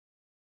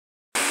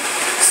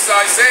This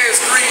is Isaiah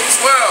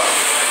 3:12.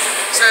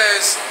 It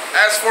says,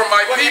 as for my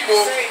people,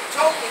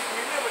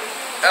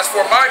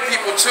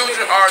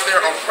 children are their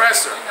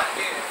oppressor.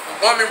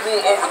 Women rule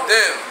over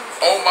them,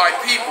 O my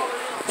people.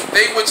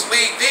 They which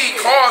lead thee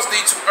cause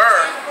thee to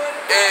err,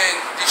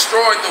 and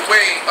destroy the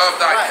way of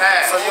thy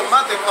path. So your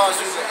mother calls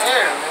you the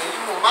heir, man.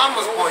 You a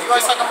mama's boy. You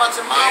always talking about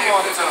your mom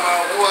all the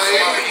time.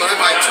 But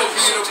my two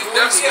she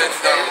definitely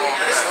got it wrong.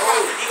 Your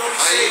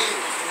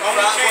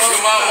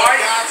mom white?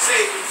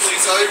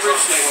 She's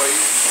Irish, boy.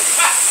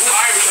 Who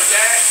Irish, her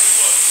dad?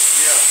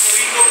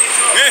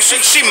 Yeah,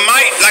 she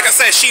might, like I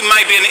said, she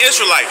might be an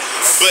Israelite,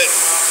 but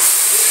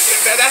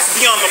that's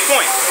beyond the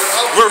point.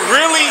 We're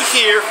really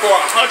here for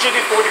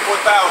 144,000.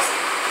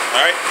 All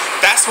right,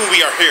 that's who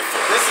we are here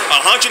for.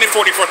 144,000.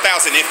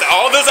 If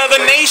all those other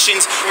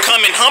nations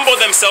come and humble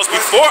themselves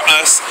before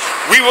us,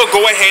 we will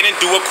go ahead and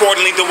do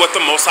accordingly to what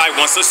the Most High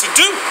wants us to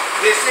do.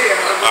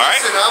 All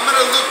right. Listen, I'm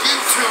gonna look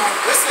into.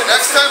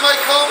 Next time I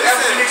come,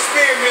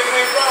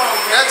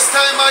 Next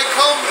time I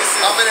come,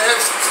 I'm gonna have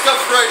some stuff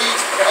ready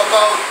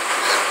about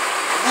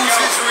who's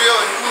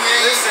Israel and who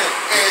ain't.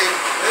 And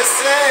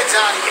listen,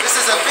 Johnny, this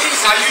is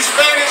Ephesians. Are you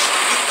Spanish?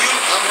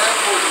 I'm not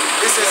Puerto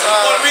Rican. This is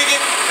Puerto Rican?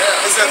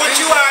 Yeah. What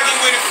you arguing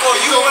with it for?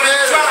 You want to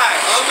try?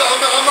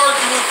 I'm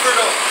arguing for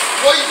the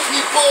white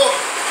people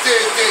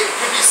that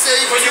can be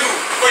saved for too.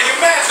 For your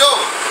master?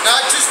 No,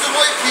 not just the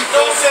white people.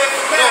 Don't say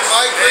for master. No,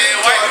 my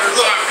granddaughter.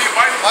 Look,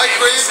 my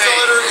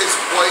granddaughter is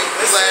white,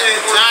 black,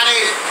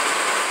 Johnny,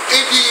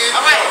 Indian.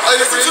 All right,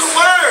 listen to the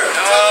word.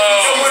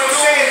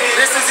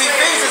 This is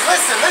Ephesians.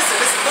 Listen. Listen,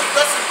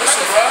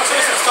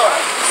 start.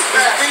 This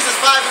is Ephesians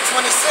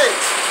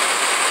 5:26.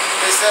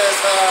 It says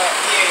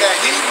that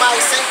he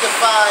might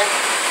sanctify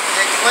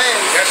and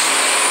cleanse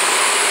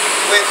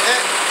with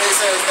him. It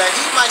says that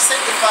he might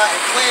sanctify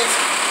and cleanse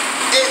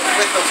it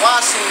with the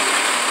washing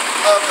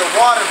of the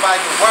water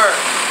by the word.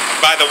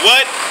 By the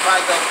what?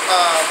 By the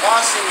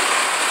washing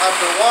of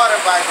the water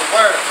by the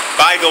word.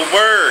 By the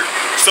word.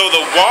 So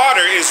the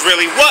water is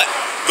really what?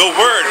 The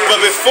word.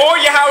 But before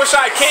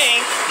Yahushua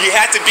came, you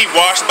had to be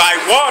washed by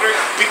water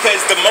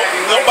because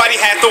nobody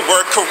had the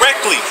word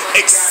correctly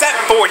except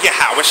for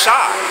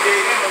Yahushua.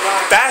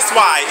 That's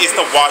why it's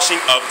the washing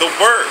of the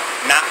word,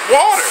 not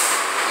water.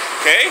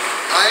 Okay?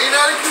 I ain't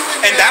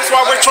arguing. And that's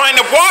why we're trying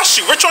to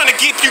wash you. We're trying to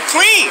keep you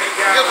clean.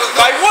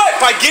 By what?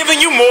 By giving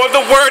you more of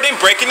the word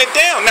and breaking it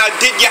down. Now,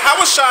 did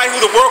Yahushua,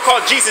 who the world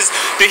called Jesus,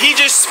 did he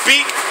just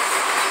speak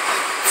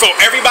so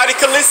everybody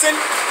could listen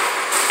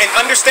and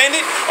understand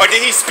it, or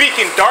did he speak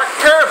in dark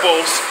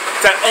parables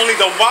that only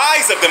the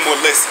wise of them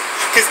would listen?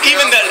 Because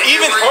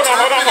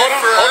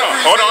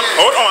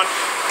hold on,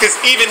 because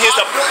even his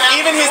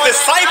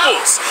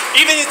disciples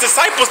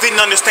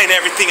didn't understand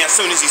everything as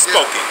soon as he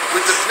spoke it.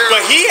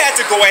 But he had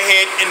to go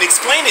ahead and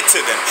explain it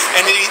to them.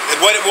 And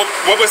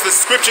what was the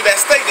scripture that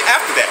stated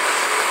after that?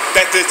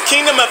 That the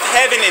kingdom of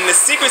heaven and the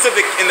secrets of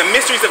and the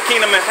mysteries of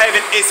kingdom of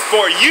heaven is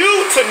for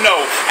you to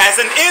know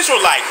as an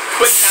Israelite,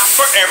 but not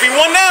for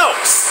everyone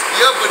else.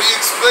 Yeah, but he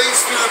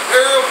explains through the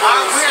parables.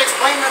 We're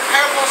explaining the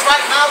parables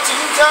right now to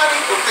you,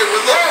 Johnny. Okay,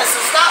 well look. Yeah, so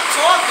stop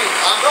talking.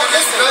 Go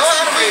ahead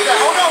and read that.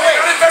 Hold on, wait.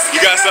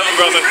 You got something,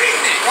 brother? Go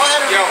ahead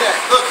and read that.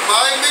 Look,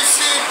 my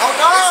mission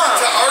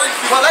isn't to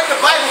argue. Well, let the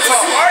Bible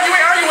talk. You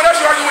ain't arguing with us,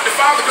 you arguing with the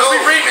Father, because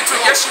we reading it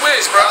too. Yes, you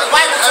is, bro. The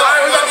Bible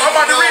talk. I'm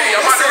about to read.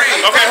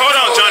 Okay, hold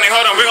on, Johnny.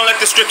 Hold on. We're going to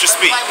let the scripture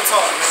speak. Bible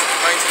talk.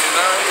 19 and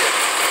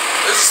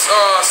 9. This is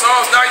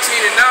Psalms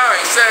 19 and 9.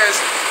 It says,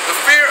 the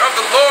fear of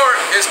the Lord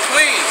is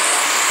clean,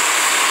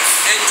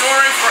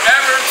 enduring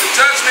forever. The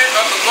judgment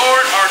of the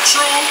Lord are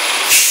true,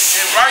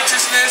 and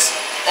righteousness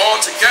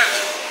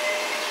altogether.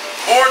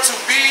 More to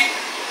be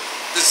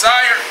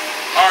desired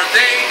are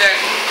they that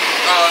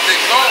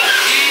go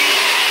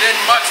than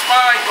much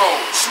fine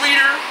gold,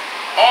 sweeter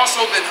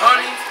also than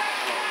honey.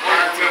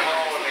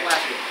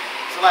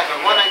 So like a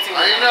 119.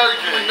 I ain't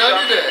arguing none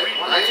of that.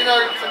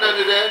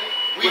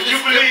 Would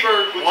you believe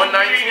 119?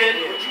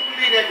 Would you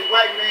believe that the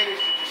white man is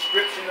the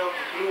description of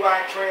the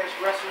blue-eyed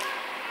transgressor?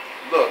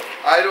 Look,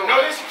 I don't. No,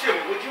 listen to me.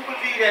 Would you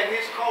believe that in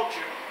his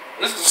culture?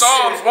 This is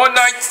Psalms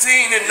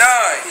 119 and 9.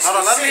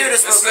 Hold on, let me hear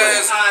this. It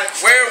says,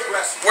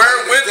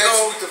 wherewith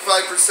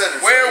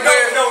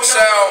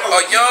shall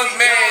a young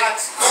man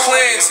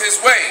cleanse his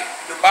way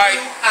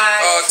by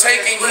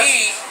taking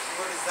heed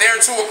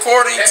thereto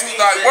according to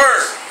thy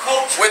word.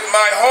 With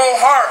my whole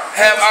heart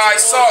have I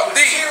sought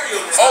thee.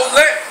 Oh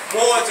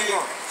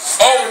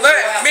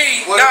let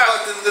me not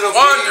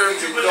wander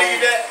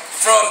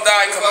from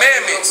thy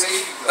commandments.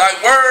 Thy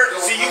word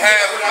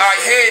have I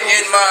hid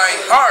in my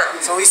heart.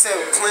 So he said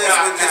cleanse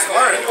with his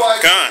word.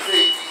 God.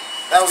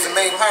 That was the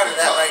main part of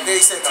that right there.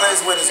 He said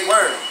cleanse with his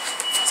word.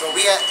 So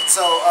the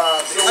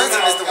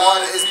cleansing is the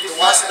water, is the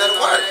washing of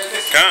the word.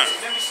 God.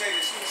 Let me say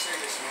this, man.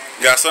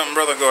 You got something,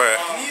 brother? Go ahead.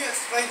 Can you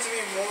explain to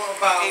me more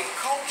about the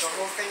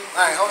whole thing?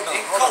 Alright, hold on.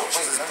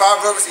 This is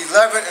Proverbs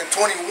 11 and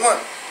 21.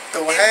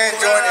 Though hand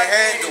join in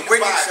hand, the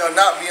wicked shall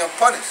not be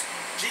unpunished,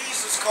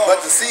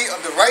 but the seed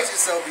of the righteous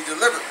shall be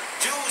delivered.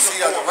 Jews See,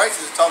 the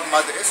righteous is talking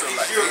about the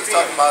Israelites. He's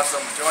talking about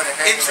some joining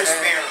hand in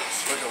hand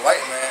with the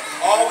white man.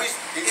 Always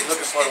He's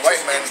looking for the white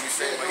man to be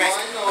saved.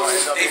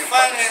 They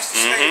finance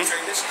the slave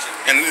trade.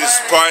 And this is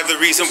part of the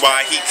reason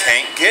why he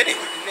can't get it.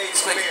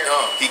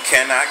 He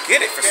cannot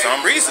get it for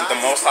some reason. The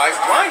Most High is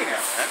blinding him,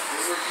 man.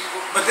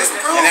 But this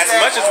proves And as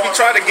much as we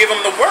try to give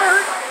him the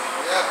word,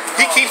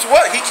 he keeps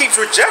what? He keeps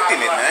rejecting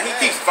it, man. He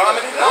keeps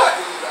vomiting it out.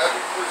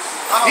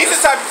 He's the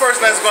type of person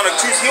that's going to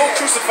he'll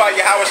crucify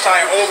Yahweh Shai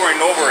over and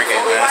over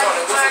again, man.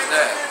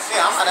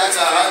 Yeah, I'm not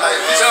asking you. I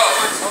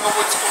don't know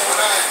what's going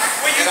on.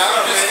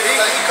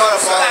 He caught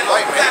up on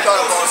white man. He caught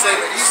up on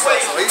saving Esau.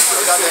 So he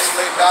still got that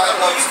slave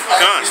dialogue.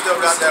 He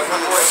still got that one.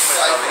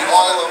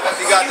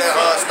 He got that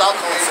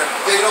Stockholm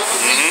syndrome. They don't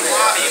believe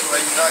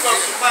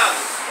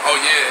Oh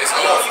yeah, it's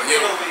over for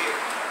you.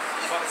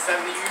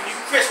 You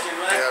Christian,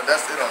 right? Yeah,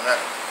 that's it on that.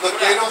 Look,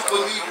 they don't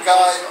believe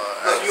God.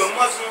 You a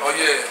Muslim? Oh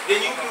yeah. Then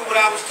you knew what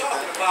I was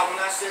talking about when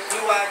I said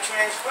blue-eyed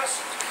transgressors.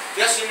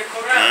 That's in the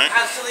Quran.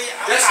 Actually,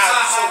 That's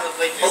how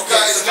You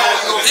guys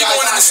know He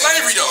going into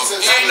slavery though.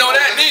 He ain't know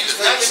that neither.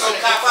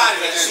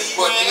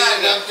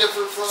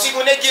 See,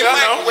 when they give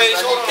microwaves,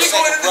 hold on a He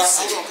going into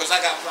second, bro. Because I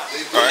got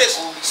problems.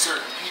 Listen, only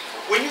certain people.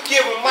 when you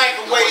give them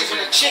microwaves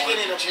and a chicken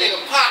in a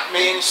pot,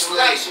 man, and some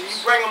rice, and you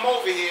bring them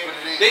over here,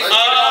 they forget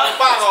all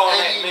about all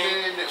that,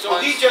 man. So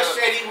he just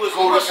said he was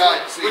Muslim,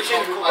 which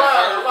in the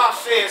Quran, Allah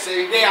says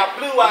they are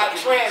blue-eyed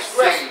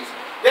transgressors.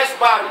 That's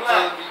bottom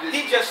line.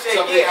 He just said,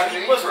 yeah,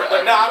 he's Muslim,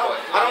 but no,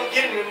 I don't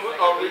get into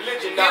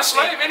religion. He a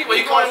slave anyway.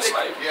 He going to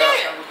slave. Yeah.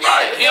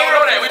 Right. He don't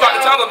know that. We about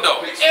to tell him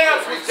though. The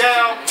Arabs was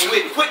down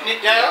with putting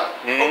it down,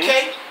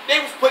 okay?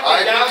 They was putting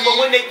it down, but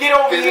when they get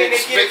over here, they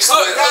get it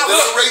cooked out.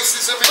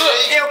 Racism and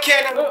They don't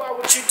care nothing about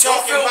what you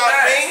talking about,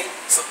 man.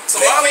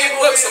 Somalians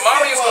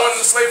going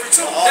into slavery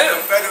too.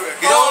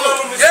 Yeah. All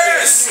of them is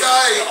Yes. this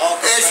guy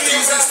asked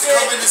Jesus to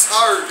come in his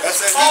heart. He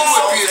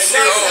would be a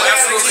slave. No,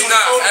 absolutely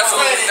not.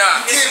 Absolutely not.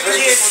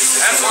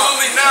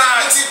 Absolutely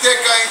not. Look at that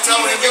guy and tell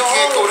him he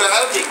can't go to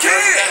heaven. He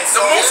can't.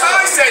 The Most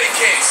High said he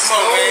can't. Come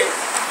on, man.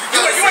 You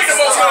ain't the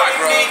Most High,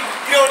 bro.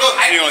 You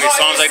don't need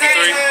Psalms 83?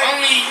 You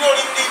don't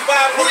even need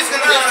Bible.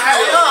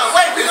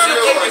 Wait, we're gonna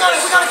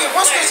get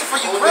one scripture for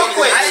you real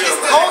quick.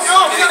 Hold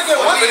on, we're gonna get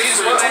one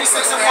scripture.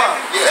 26 and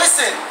 1.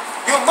 Listen,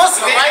 you're a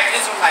Muslim, right?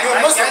 You're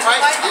a Muslim,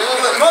 right?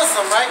 You're a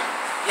Muslim, right?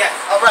 Yeah.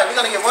 All right, we're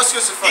gonna get one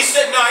scripture for He you.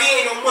 said, no, he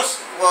ain't no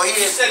Muslim. Well, He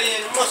said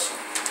he ain't a Muslim.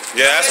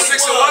 Yeah, that's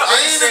Six and what?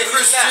 I ain't a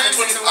Christian. I just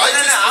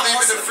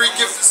believe in the free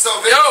gift of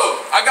salvation.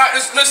 Yo, I got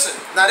this. Listen.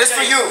 Now this for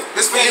you.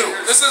 This for you.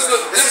 This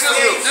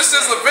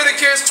is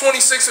Leviticus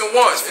 26 and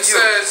 1. It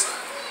says,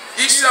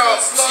 ye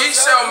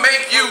shall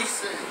make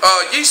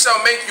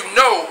you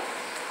no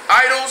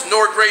idols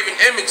nor graven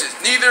images,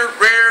 neither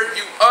rear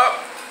you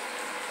up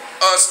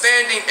a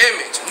standing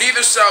image,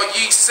 neither shall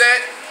ye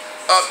set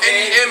up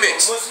any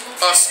image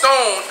of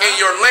stone in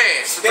your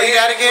land. Bring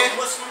that again.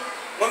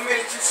 One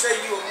minute you say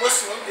you a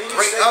Muslim, then you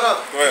say Hold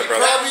on. Go ahead, You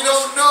brother. probably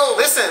don't know.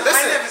 Listen.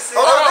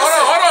 Hold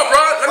on, bro.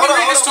 Let me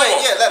read this to him.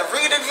 Yeah, let him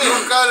read it You again.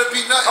 don't gotta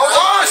be nothing. Hold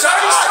on, stop.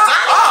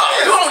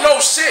 You don't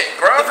know shit,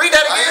 bro. Read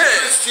that I ain't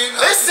again. Christian.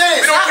 Listen.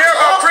 We don't care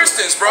about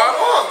Christians, bro.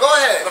 Hold on, go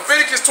ahead.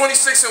 Leviticus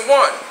 26 and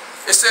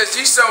 1. It says,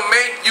 ye shall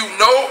make you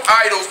no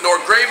idols nor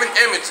graven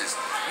images,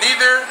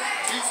 neither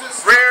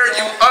rear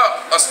you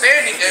up a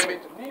standing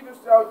image, neither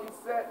shall ye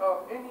set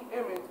up any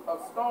image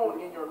of stone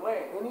in your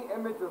land. Any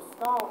image of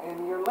stone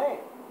in your land.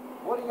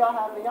 What do y'all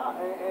have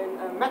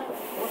in Mecca?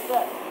 What's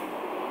that?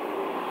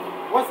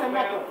 What's in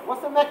Mecca?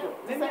 What's in Mecca?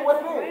 Just say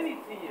what it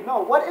is.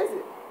 No, what is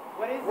it?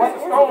 What is It's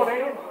a stone,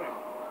 ain't it?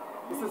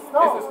 It's a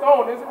stone. It's a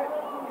stone, isn't it?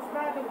 It's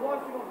not the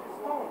washing of the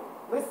stone.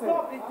 Listen.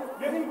 It's just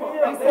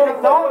He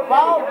said don't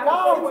bow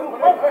down to it.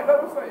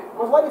 Let me say it.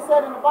 But what he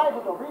said in the Bible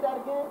though, read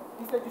that again.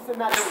 He said you should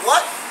not do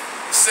what?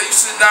 He said you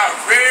should not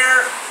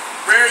rear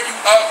you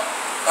up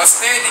a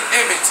standing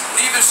image,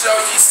 neither shall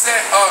ye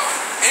set up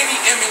any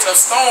image of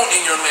stone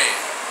in your land.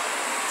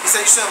 He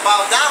said you shouldn't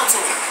bow down to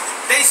it.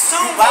 They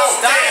soon bow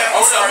go down. there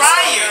I'm sorry,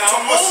 prior to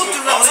hold to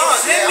the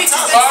images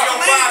you. that you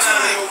made to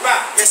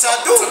it. Yes, I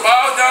do. To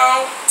bow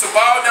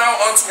down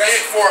unto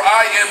it, for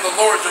I am the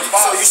Lord your So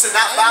Father. you should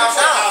not bow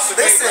down.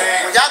 Listen,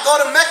 when y'all go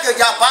to Mecca,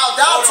 y'all bow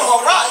down to a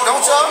rock,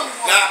 don't y'all?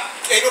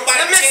 Nah, ain't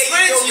nobody Let me tell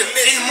explain to you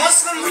you. In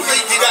Muslim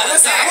religion, you gotta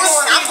Listen,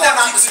 ask. I'm going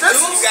out the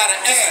scriptures. You gotta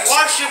ask.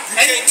 worship You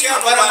can't anything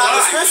tell but nobody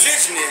Allah. what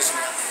religion is.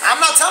 I'm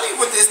not telling you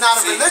what it's not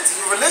a religion.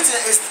 Religion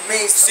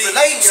means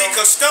relating,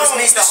 cause stone,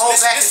 which means to hold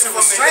back listen to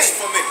for me, restraint. listen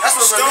for me. That's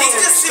what Stone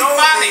religion It's is.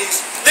 symbolic.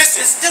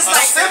 Listen, It's just No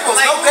like symbols,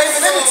 no graven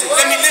images.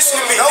 let me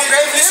listen to me. No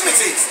graven Listen to me.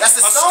 images. That's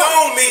the A stone.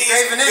 stone means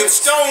Graven the image.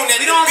 stone that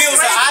We don't the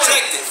building pray is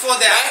protected. for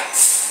that.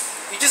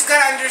 You just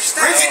gotta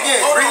understand. Read it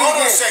again. Hold on, Read it hold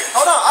on a again. second.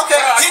 Hold on. Okay.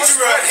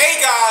 Picture of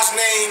Hagar's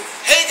name,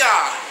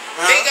 Hagar.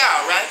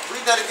 Hagar, right?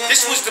 Read that again.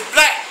 This was the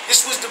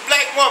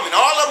black woman.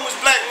 All of them was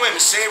black women.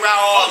 Sarah,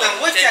 all of Hold on,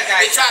 them. what that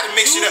guy They tried to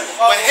mix it up. Jew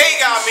But or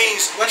Hagar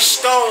means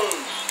stone.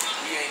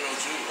 We ain't no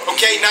Jew.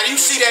 Okay, now you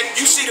see that?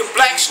 You see the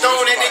black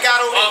stone that they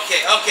got over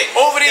there? Okay.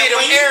 Over there, Then the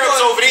when you Arabs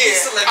go over there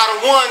Jerusalem, are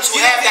the ones who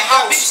you have the think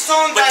the big house.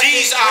 stone But that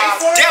these they pray are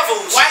for?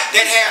 devils Why that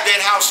is have that?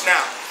 that house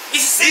now.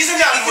 These are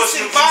not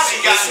Muslims.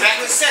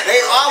 They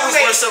always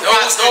worship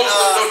rocks.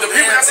 The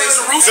people that's in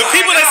Jerusalem. The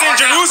people that's in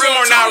Jerusalem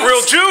are not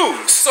real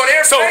Jews. So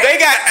they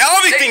got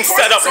everything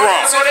set up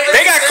wrong.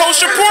 They got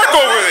kosher pork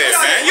over there,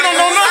 man. You don't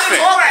know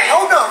nothing.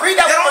 Hold on, read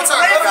that one more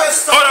time.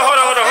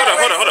 Hold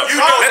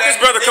on. Let this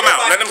brother come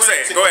out. Let him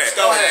say it. Go ahead.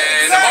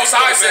 And the Most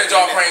High said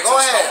y'all praying to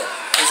the stone.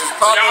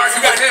 Y'all argue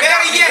with him.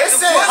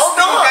 Listen, hold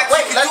on.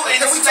 Wait, let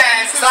me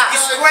stop.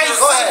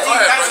 Go ahead.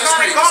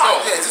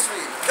 Just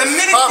read. The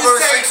minute you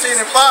Proverbs say 16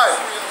 and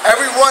 5.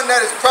 Everyone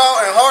that is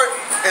proud in heart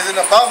is an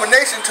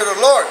abomination to the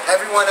Lord.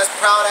 Everyone that's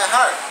proud at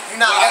heart. You're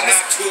not letting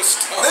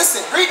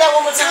listen, read that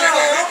one more time.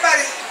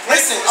 nobody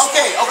Listen,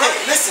 okay,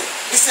 listen.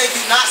 It said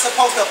you're not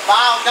supposed to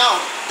bow down.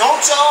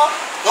 Don't y'all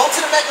go to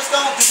the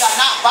microphone? Do y'all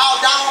not bow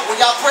down when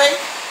y'all pray?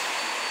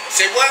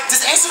 Say what?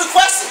 Just answer the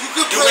question. You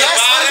could pray.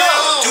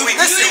 Do we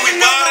bow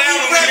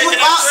down when we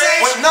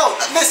pray? No,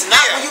 listen, not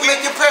when you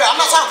make your prayer. I'm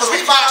not talking because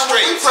we bow down when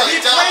we pray.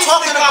 I'm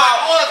talking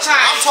about all the time.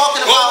 I'm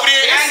talking about. Go over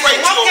there and pray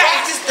to Look a at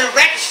rock. this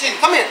direction.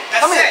 Come here.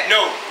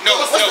 No.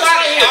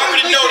 I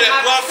already know that,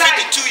 bro. I'm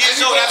 52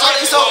 years old. I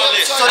already do all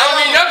this. I don't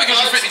mean nothing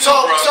because you're 52,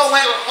 bro. So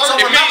when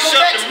Malcolm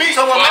X,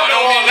 so when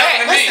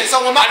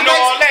Malcolm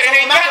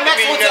X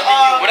went to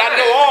But I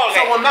know all that.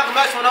 So when Malcolm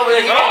X went over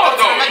there, he didn't go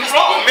to the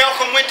Megastone. When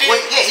Malcolm went there?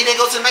 Yeah, he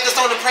didn't go to the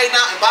Megastone to pray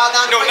down and bow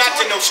down. No, not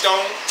to no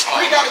stone.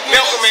 Read that again.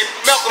 Malcolm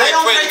They ain't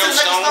don't pray prayed to no the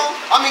stone.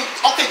 Megastone. I mean,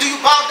 okay, do you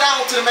bow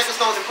down to the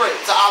Megastone and pray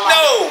to Allah?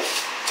 No.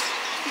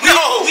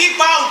 We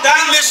bow down.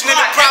 You listen to the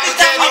God.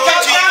 propaganda Every time we bow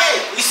on TV.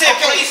 down, we say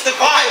praise to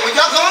God. When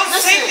y'all go, Don't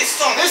say this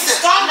song. Listen,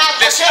 Stop. I'm not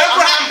Listen, okay.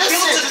 Abraham Listen,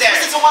 built it just there.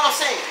 listen to what I'm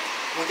saying.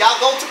 When y'all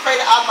go to pray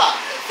to Allah,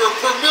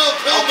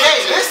 okay,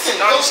 listen,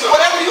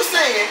 whatever you're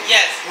saying.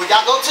 Yes. When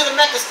y'all go to the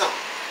Megastone,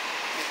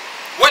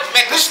 What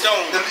Mecca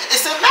stone?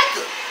 it's in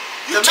Mecca.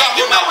 You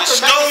talking about the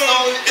stone?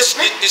 The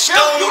stone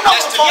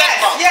that's the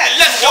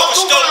leftover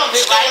stone. The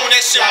stone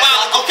that's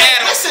symbolic of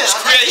Adam's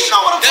creation.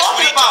 That's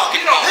what he's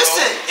talking about.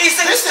 Listen, It's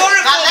an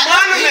historical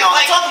monument. You know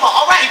what I'm talking about.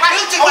 All right, He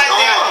built it right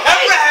there.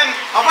 Abraham.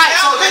 All right,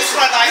 so this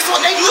this is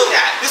what they do.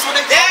 This is what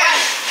they do.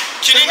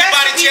 Can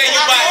anybody tell you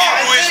about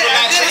Hebrew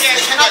Israelites?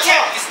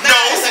 No.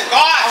 It's a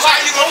God. So how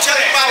you gonna tell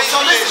anybody So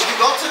listen, you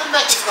go to the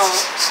Megastone,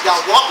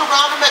 y'all walk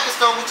around the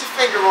Megastone with your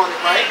finger on it,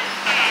 right?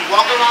 You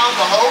walk around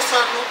the whole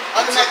circle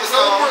of the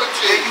Megastone,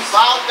 then you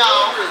bow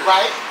down,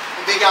 right?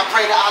 And then y'all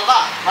pray to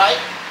Allah, right?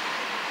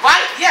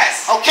 Right?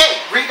 Yes.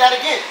 Okay, read that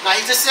again. Now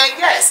he just said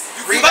yes.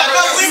 Read that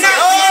But we're again. not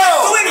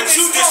doing it. But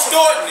you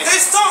distorting it.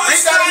 This song Read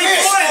is that not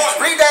again. important.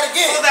 Read that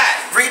again. Hold that.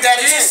 Read that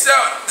again.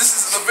 This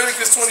is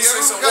Leviticus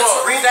 26 and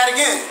 1. Read that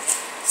again.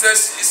 It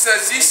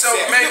says, ye shall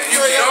make you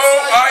no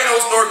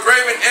idols nor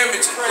graven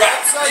images.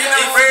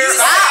 Neither bear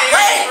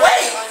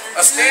Wait.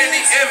 a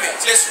standing image.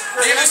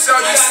 Neither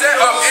shall you set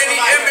up any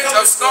image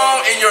of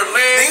stone in your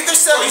land. Neither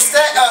shall you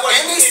set up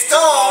any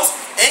stones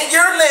in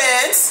your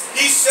lands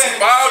He said,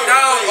 Bow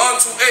down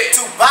unto it.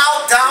 to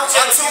bow down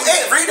unto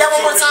it. Read that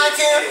one more time,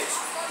 Kim.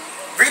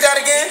 Read that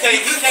again.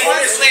 You can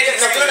translate it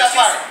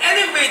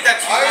any way that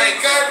you like.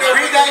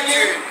 Read that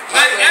again.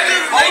 But every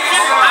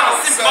religion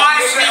has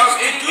symbolic Set up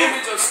things any to do.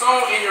 image of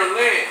stone in your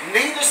land.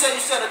 Neither shall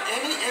you set up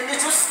any image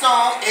of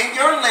stone in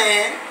your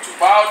land To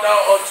bow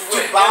down unto to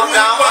it. bow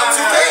down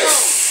unto it.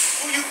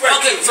 who you pray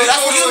to? So that's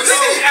what you do.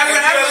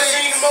 Abraham.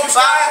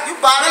 You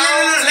bow No,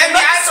 down to let the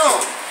me ask you. stone.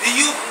 Do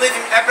you believe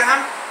in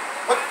Abraham?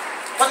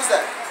 What is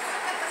that?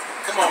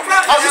 Come on.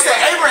 Oh, you said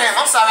Abraham.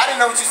 I'm sorry, I didn't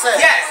know what you said.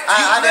 Yes.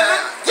 I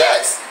didn't.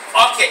 Yes.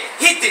 Okay,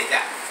 he did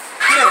that.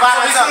 He didn't bow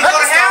down He's to gonna go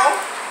to hell.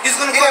 stone. He's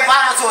gonna He go to didn't bow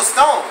down to a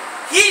stone.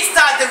 He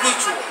started the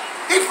ritual.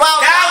 He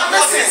bowed That down.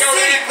 was Listen, his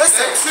sin.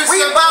 listen.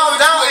 We bow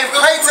down and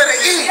pray to the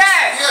east.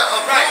 Yes.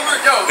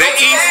 The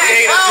east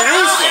gate of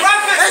Jerusalem.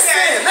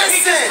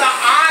 Listen.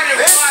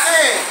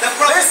 The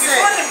prophet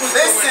before him was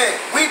doing Listen.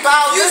 it. We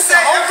bow. You Listen.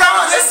 said Hold on.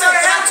 Abraham, Listen.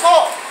 listen, Can I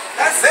talk?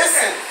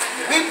 Listen.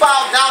 We bow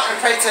down and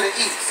pray to the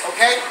east.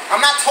 Okay.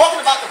 I'm not talking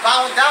about the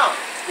bowing down.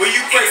 Will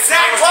you pray?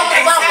 I'm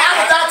talking about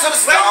bowing down to the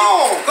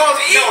stone. Go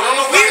to eat.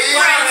 We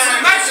pray to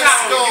Mecca.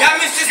 That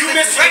means just You the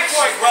missed your direction.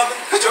 point, brother.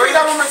 Could you read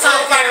that one more time?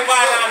 Nobody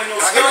bow down in no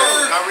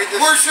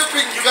stone.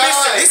 Worshiping He God.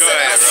 said,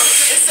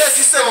 it says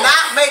you should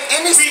not make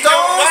any We don't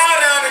stones bow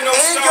down in no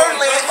in your stone.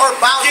 land or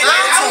bow Get down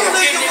it to out. it.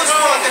 think it was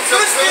wrong. The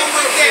Christian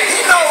was there.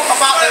 You know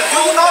about the, do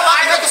you know about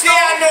the Yeah, I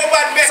Megastone? know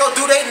about Mecca. So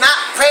do they not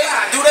pray?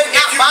 Do they If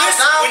not you bow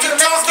listen, down when to you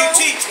the talk, you Megastone?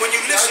 teach. When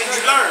you listen,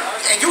 you learn.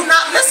 And you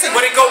not listening.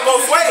 But it go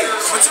both ways.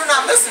 But you're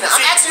not listening.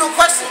 I'm asking you a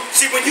question.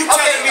 See, when you Okay,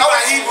 telling me all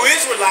about right. Hebrew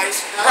Israelites,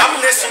 I'm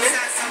listening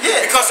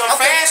Yeah. because I'm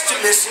Okay. fast to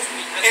listen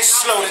and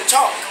slow to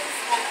talk.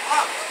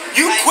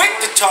 You quick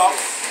to talk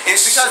and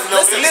slow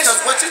to Because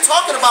listen. what you're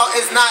talking about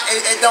is not.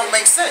 It don't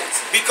make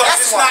sense. Because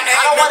that's it's why not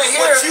I don't want to adding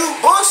hear up to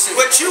bullshit.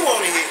 what you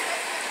want to hear.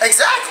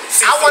 Exactly.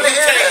 See, I so want to you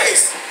hear can't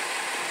this.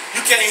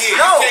 You can't hear.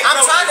 No, you can't I'm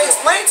grow trying to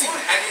anymore. explain to you.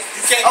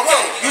 You can't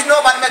Okay, grow. you know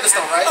about the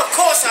Megastone, right? Of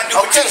course I do,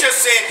 but Okay. you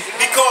just said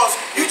because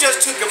you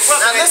just took a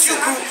brother Now that listen. you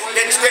grew,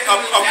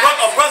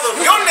 a brother of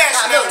your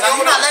nationality, Now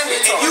you're not letting me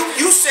and talk.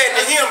 you said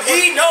to him,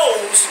 he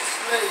knows,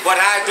 but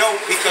I don't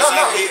because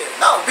I'm here.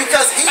 No, because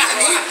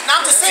Because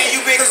I'm just saying,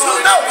 because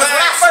when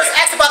I first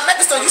asked about the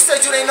necklace stone, you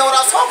said you didn't know what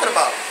I was talking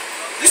about.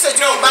 You said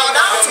you don't bow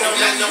down to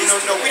it.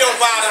 No, we don't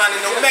bow down to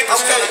no necklace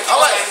stone.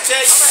 All right,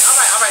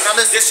 now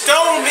listen. The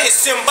stone is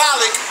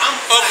symbolic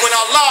of when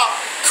Allah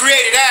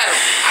created Adam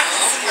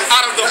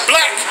out of the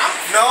black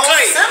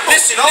clay.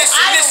 Listen.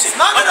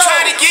 I'm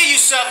trying to give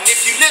you something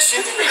if you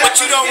listen, but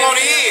you don't want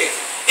to hear.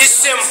 It's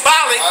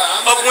symbolic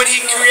of when he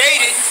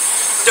created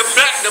the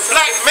black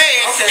man,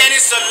 and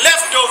it's a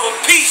leftover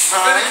piece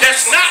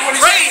that's not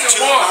prayed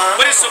to,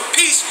 but it's a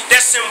piece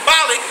that's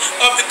symbolic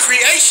of the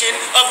creation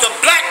of the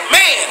black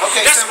man.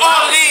 That's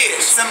all it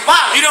is.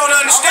 Symbolic. You don't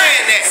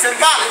understand that.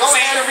 Symbolic. Go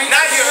ahead and read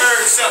now you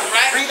heard something,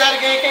 right? Read that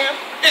again, Cam.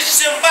 It's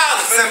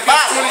symbolic.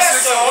 Symbolic.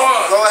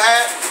 Go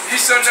ahead. He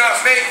shall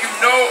not make you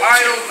no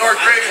idols nor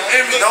graven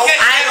images. No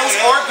idols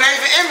or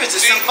graven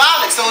images.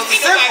 Symbolic. So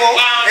it's simple.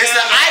 It's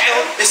an idol.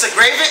 It's a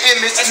graven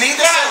image.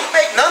 Neither shall you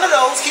make none of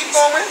those. Keep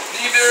going.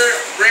 Neither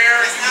rear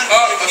you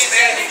up a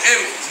standing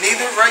image.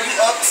 Neither rear you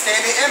up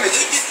standing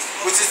images,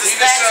 which is the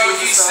Neither shall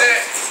statue. ye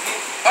set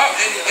up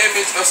any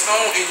image of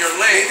stone in your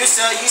land. Neither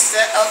shall ye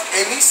set up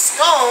any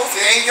stones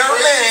in your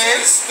land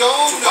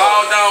To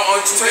bow down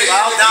unto it.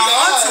 bow down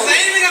unto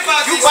it.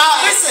 You bow.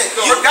 Listen.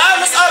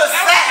 Regardless of the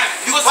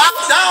fact, you bow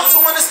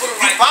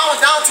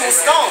down to a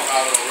stone.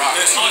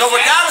 No,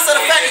 regardless of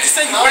the fact that you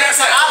say you bow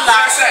to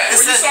Allah, it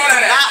says do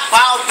not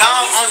bow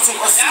down unto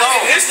a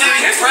stone.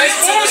 History is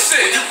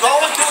bullshit. You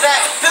going through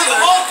that pillar,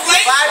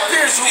 5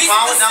 pillars, you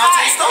bowing down to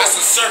a stone. That's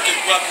a circuit,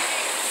 brother.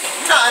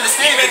 You're not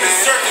understanding, You make a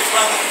man. circuit,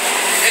 brother.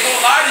 They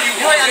gonna lie to you.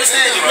 You ain't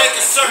understanding. You make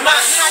a circuit.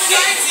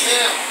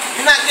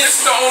 You're not getting. This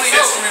is the only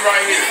history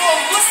right here.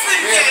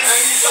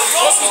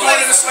 Most was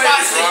going into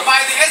slavery, bro.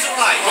 by the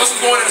Israelites. Most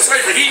was going into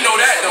slavery. He know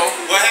that though.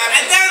 What happened?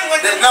 And then when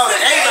the No, the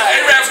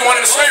Arabs going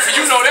into slavery.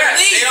 You know that.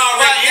 They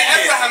already in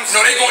there. No,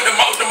 they going the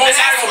most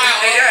high gonna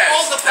beat their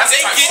ass. That's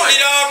They the type of getting it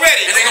slavery.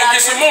 already. And they gonna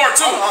get some more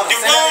too. The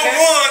wrong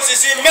ones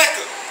is in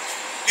Mecca.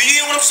 You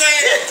hear what I'm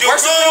saying? The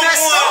wrong ones,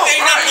 they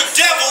not the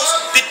devils.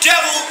 The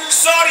devil,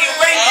 Saudi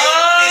Arabia,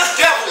 is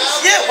devils.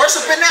 Yeah,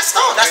 worshiping that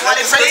stone. That's why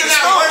they praise They the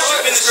not stone.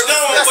 worshiping the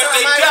stone, but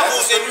they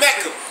devils in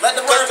Mecca. Let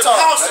the Because word the talk.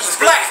 house is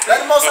black.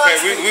 Let the Most High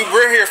Okay, speak.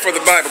 we're here for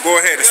the Bible. Go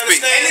ahead and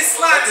speak. And it's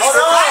not. Hold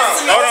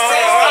on.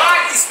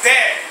 God is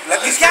there.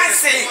 You can't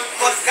say,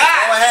 but God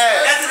Go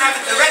ahead. doesn't have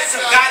the direction.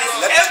 God is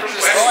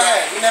everywhere. Go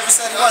ahead. You never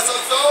said it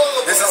wasn't.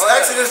 This is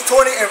Exodus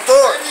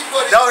 20:4.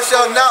 Thou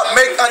shalt not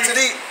make unto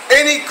thee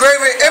any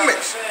graven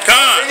image,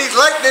 any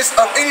likeness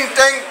of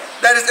anything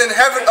that is in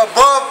heaven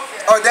above,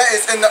 or that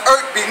is in the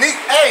earth beneath.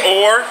 Hey,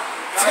 Or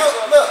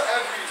look.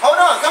 Hold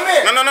on. Come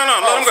here. no.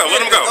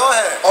 Let him go. Go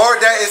ahead. Or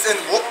that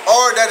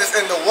is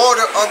in the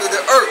water under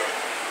the earth.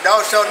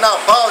 Thou shalt not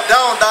bow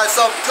down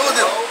thyself to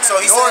them, So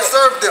he nor said-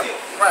 serve them.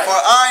 Right. For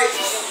I,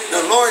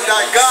 the Lord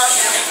thy God,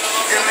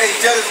 am a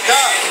jealous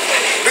God,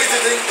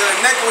 visiting the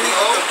iniquity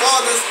of the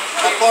fathers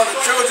upon the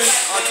children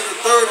unto the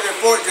 3rd and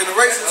 4th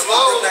generations of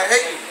them that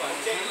hate me.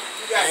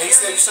 And he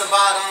said you should bow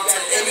down to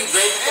any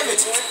graven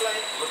images.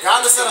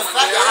 Regardless of the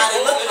fact of how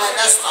they looking at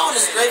that stone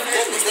is graven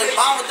image. They're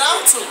bowing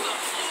down to it.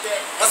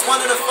 That's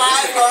one of the 5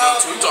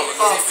 You talking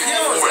about because he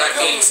 54, that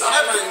means something.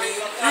 whatever it means.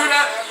 You hear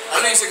that?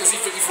 I think he said because he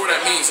 54,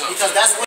 that means something. Because that's what